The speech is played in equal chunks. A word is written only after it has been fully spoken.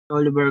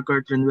Oliver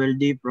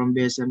Cartran-Weldy from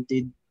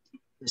BSMT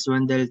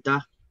S1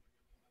 Delta,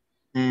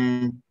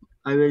 and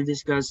I will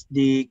discuss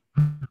the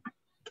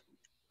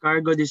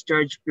cargo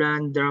discharge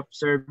plan, draft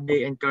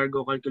survey, and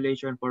cargo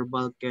calculation for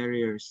bulk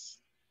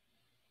carriers.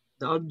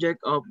 The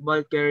object of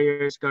bulk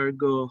carriers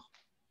cargo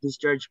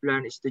discharge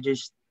plan is to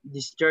just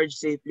discharge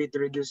safely to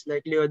reduce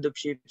likelihood of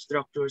ship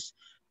structures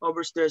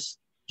overstress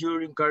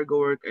during cargo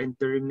work and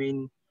to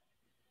remain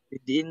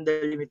within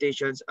the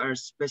limitations are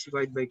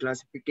specified by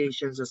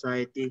classification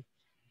society,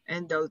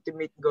 and the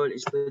ultimate goal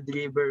is to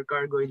deliver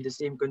cargo in the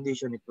same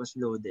condition it was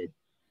loaded.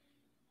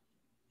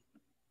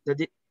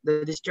 The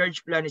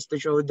discharge plan is to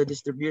show the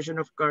distribution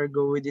of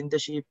cargo within the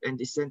ship and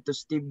is sent to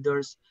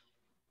stevedores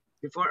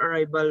before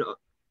arrival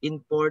in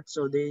port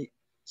so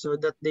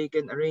that they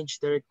can arrange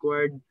the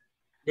required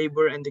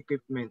labor and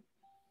equipment.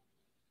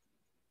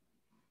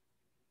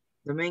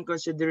 The main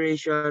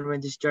consideration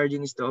when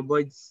discharging is to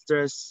avoid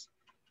stress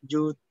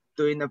due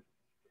to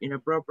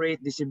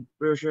inappropriate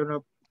distribution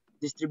of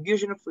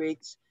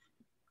weights.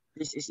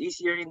 This is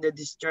easier in the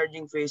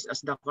discharging phase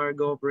as the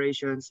cargo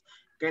operations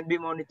can be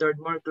monitored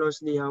more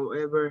closely.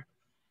 However,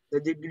 the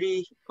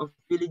degree of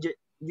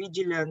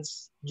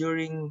vigilance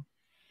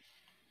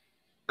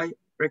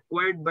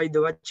required by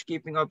the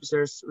watchkeeping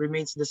officers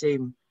remains the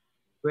same.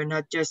 When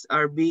hatches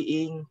are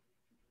being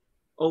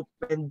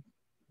opened,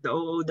 the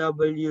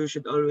OOW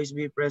should always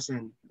be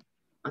present.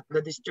 At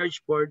the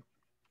discharge port,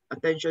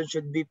 attention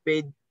should be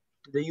paid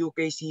to the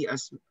UKC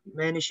as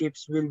many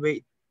ships will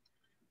wait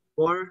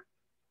for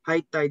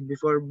high tide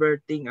before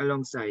berthing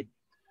alongside.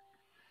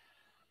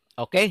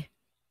 Okay.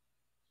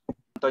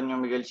 Antonio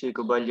Miguel C.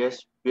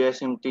 Cuballes,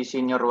 BSMT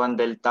Senior 1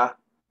 Delta,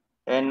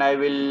 and I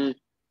will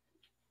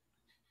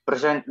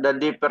present the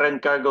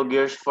different cargo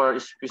gears for a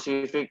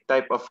specific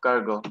type of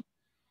cargo.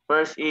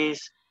 First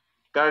is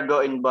cargo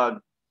in bag.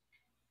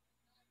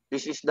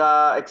 This is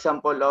the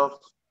example of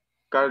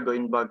cargo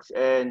in bags,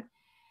 and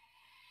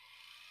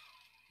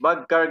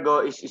bag cargo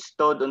is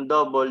stowed on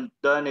double,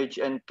 dunnage,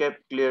 and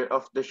kept clear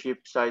of the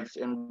ship sides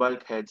and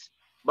bulkheads.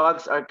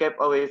 Bags are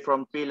kept away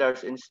from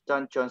pillars and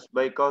stanchions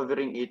by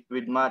covering it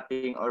with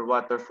matting or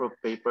waterproof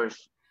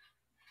papers.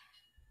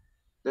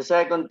 The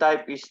second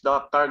type is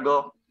the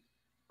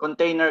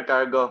container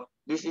cargo.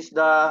 This is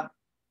the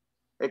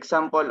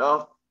example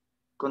of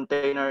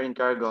container in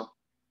cargo.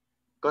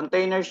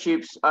 Container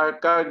ships are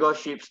cargo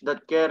ships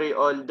that carry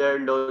all their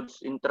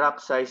loads in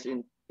truck-size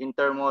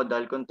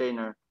intermodal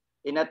container.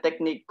 In a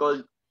technique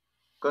called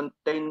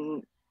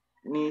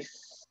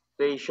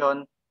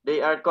containerization, they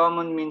are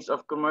common means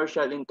of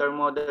commercial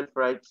intermodal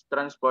freight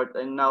transport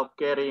and now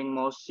carrying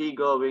most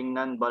seagoing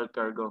non-bulk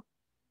cargo.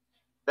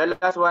 The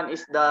last one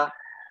is the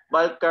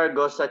bulk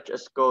cargo such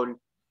as coal.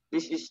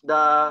 This is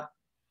the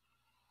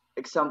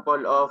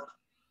example of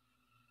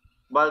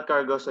bulk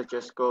cargo such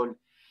as coal.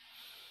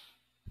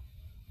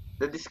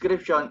 The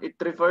description, it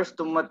refers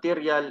to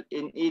material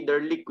in either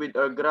liquid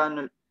or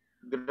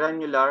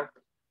granular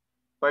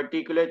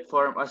particulate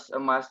form as a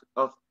mass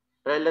of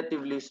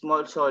relatively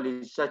small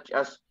solids such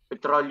as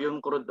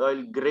petroleum, crude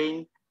oil,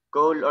 grain,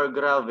 coal, or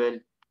gravel.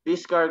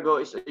 This cargo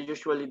is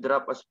usually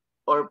dropped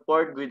or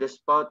poured with a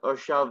spout or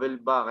shovel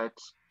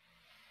buckets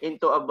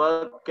into a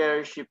bulk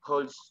carrier ship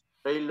holds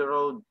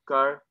railroad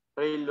car,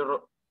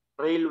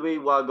 railway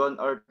wagon,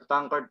 or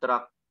tanker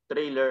truck,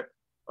 trailer,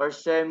 or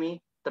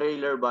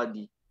semi-trailer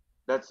body.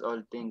 That's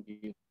all. Thank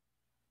you.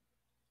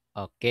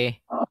 Okay.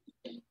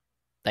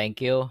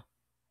 Thank you.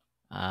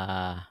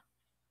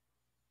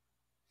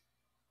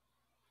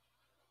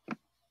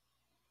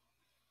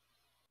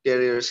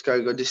 Carrier's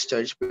cargo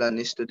discharge plan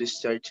is to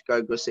discharge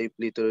cargo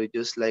safely to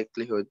reduce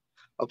likelihood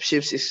of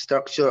ships'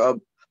 structure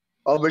of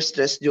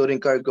overstress during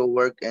cargo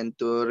work and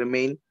to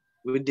remain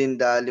within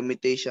the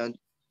limitation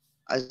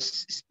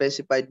as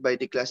specified by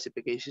the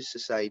classification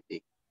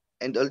society.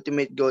 And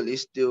ultimate goal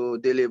is to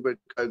deliver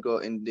cargo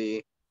in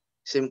the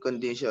same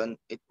condition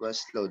it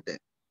was loaded.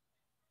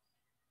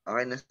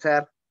 Okay na,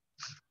 sir?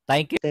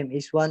 Thank you. System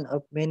is one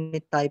of many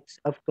types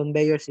of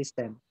conveyor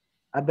system.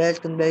 A belt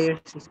conveyor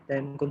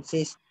system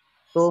consists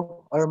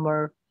two or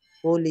more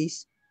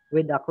pulleys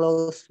with a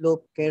closed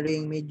loop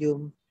carrying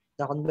medium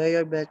the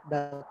conveyor belt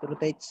that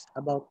rotates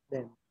about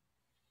them.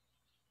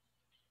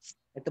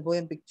 Ito po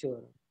yung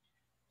picture.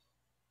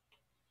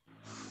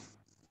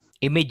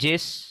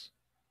 Images.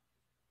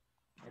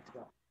 Let's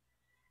go.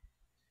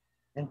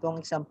 Yan po ang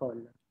example.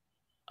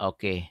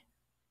 Okay.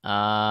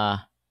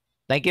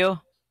 Thank you.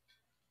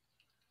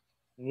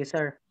 Yes,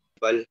 sir.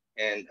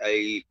 And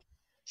I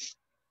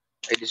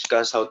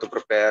discuss how to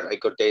prepare a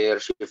container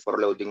ship for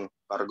loading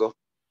cargo.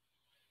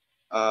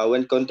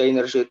 When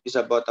container ship is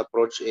about to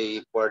approach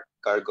a port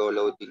cargo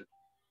loading,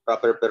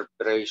 proper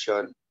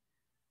preparation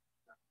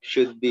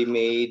should be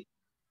made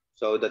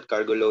so that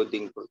cargo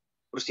loading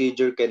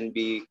procedure can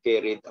be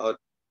carried out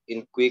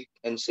in quick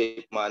and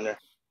safe manner.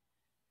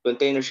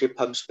 Container ship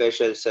have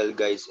special cell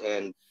guides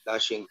and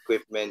lashing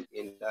equipment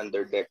in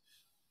underdeck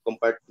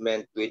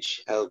compartment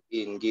which help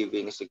in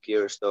giving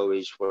secure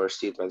stowage for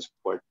sea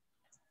transport.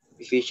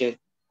 Efficient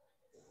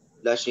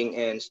lashing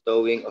and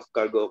stowing of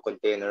cargo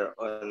container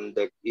on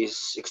deck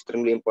is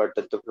extremely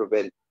important to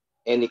prevent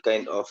any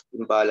kind of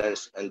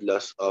imbalance and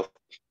loss of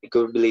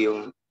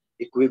equilibrium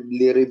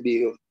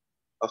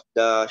of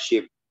the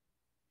ship.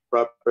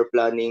 Proper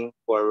planning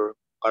for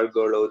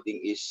cargo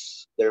loading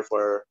is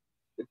therefore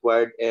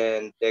required,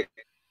 and deck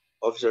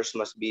officers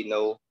must be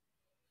know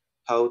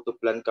how to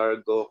plan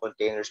cargo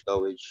container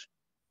stowage.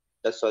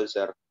 That's all,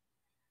 sir.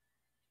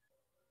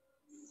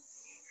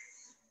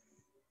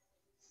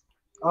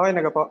 Okay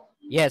na ka po.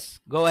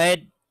 Yes, go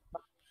ahead.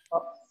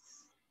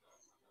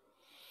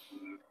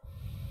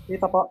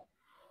 Kita po.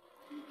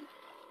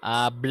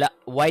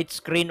 White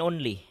screen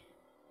only.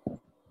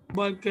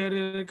 Bulk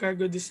carrier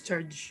cargo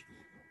discharge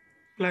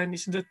plan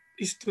is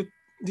to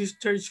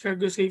discharge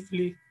cargo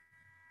safely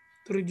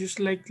to reduce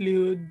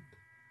likelihood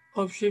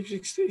of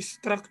ship's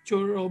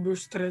structure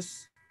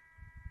overstress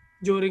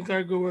during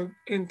cargo work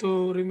and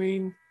to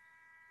remain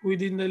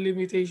within the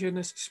limitation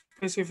as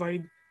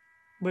specified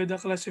by the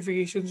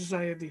classification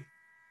society.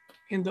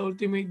 And the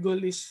ultimate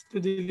goal is to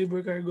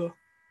deliver cargo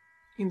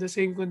in the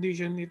same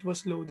condition it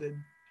was loaded.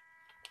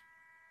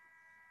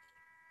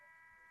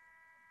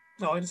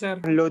 Okay, sir.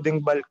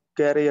 Unloading bulk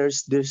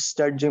carriers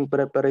discharging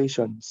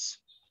preparations.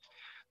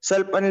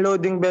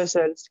 Self-unloading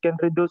vessels can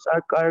reduce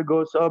our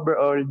cargo's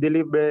overall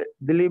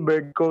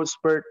delivered cost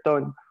per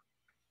ton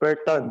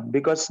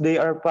because they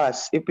are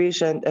fast,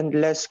 efficient, and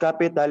less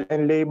capital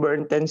and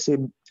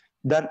labor-intensive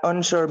than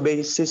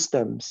onshore-based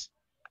systems.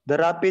 The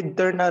rapid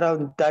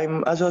turnaround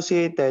time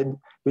associated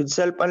with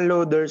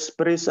self-unloaders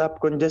frees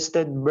up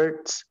congested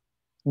berths,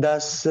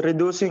 thus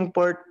reducing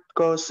port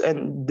costs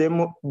and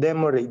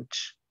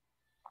demurrage.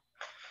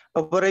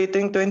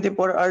 Operating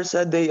 24 hours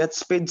a day at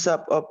speeds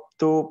up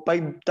to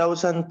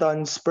 5,000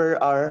 tons per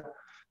hour,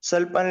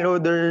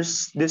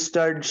 self-unloaders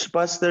discharge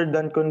faster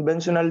than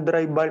conventional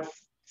dry bulk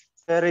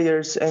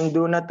carriers and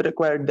do not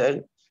require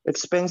the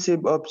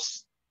expensive of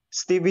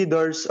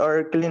stevedores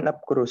or cleanup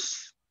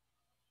crews.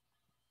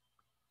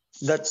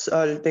 That's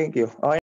all. Thank you. Okay.